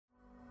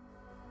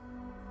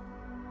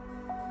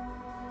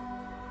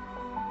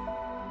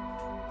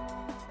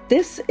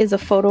This is a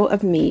photo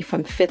of me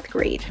from fifth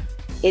grade.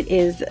 It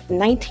is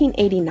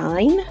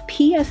 1989,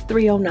 PS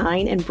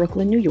 309 in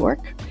Brooklyn, New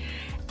York.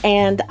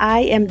 And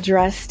I am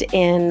dressed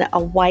in a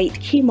white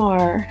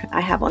khimar.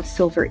 I have on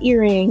silver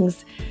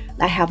earrings.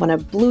 I have on a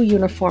blue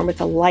uniform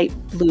with a light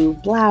blue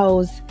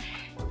blouse.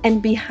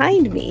 And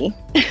behind me,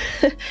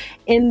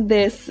 in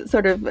this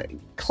sort of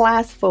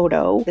class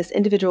photo, this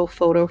individual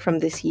photo from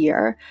this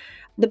year,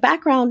 the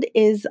background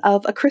is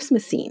of a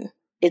Christmas scene.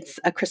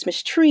 It's a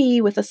Christmas tree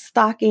with a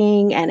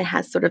stocking, and it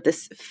has sort of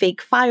this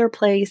fake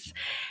fireplace.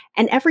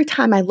 And every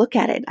time I look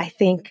at it, I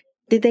think,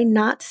 did they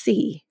not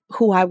see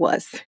who I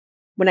was?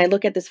 When I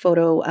look at this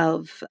photo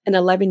of an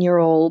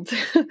 11-year-old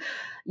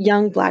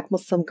young Black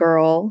Muslim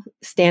girl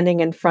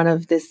standing in front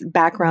of this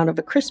background of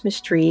a Christmas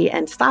tree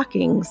and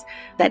stockings,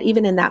 that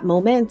even in that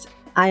moment,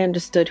 I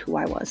understood who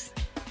I was.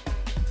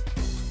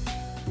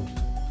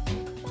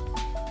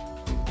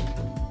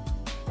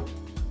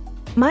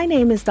 My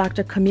name is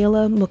Dr.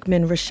 Kamila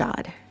Mukmin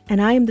Rashad,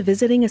 and I am the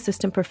visiting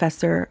assistant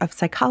professor of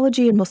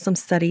psychology and Muslim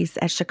studies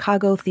at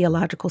Chicago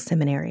Theological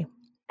Seminary.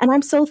 And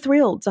I'm so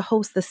thrilled to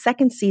host the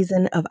second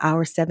season of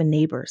Our Seven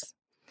Neighbors.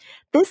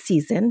 This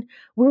season,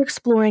 we're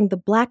exploring the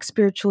Black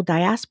spiritual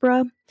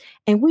diaspora,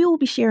 and we will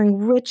be sharing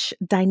rich,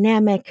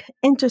 dynamic,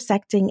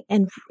 intersecting,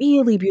 and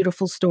really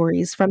beautiful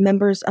stories from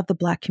members of the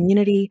Black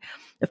community,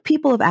 of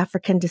people of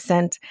African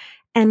descent,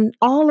 and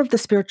all of the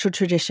spiritual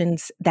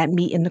traditions that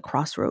meet in the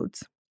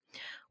crossroads.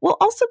 We'll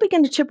also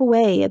begin to chip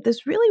away at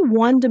this really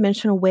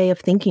one-dimensional way of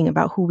thinking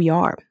about who we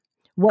are,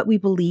 what we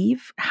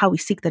believe, how we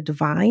seek the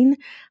divine,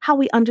 how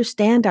we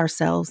understand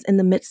ourselves in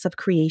the midst of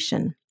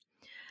creation.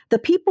 The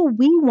people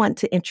we want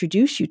to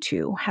introduce you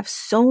to have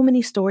so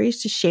many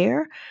stories to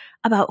share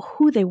about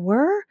who they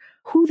were,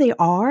 who they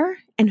are,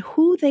 and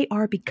who they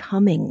are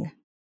becoming.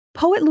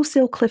 Poet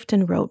Lucille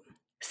Clifton wrote,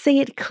 "Say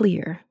it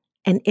clear,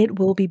 and it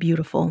will be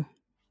beautiful."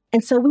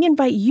 And so we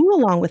invite you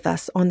along with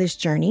us on this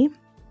journey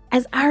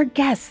as our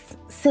guests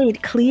say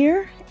it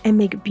clear and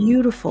make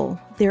beautiful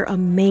their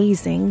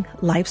amazing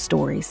life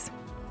stories.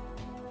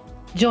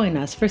 Join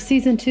us for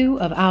Season 2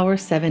 of Our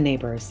Seven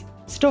Neighbors,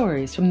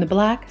 Stories from the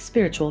Black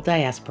Spiritual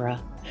Diaspora,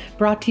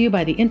 brought to you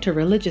by the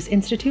Interreligious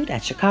Institute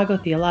at Chicago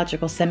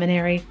Theological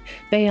Seminary,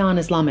 Bayon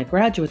Islamic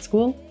Graduate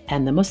School,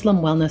 and the Muslim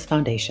Wellness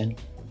Foundation.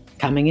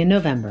 Coming in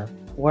November,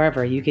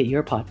 wherever you get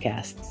your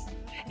podcasts,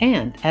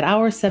 and at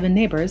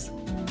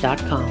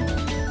our7neighbors.com.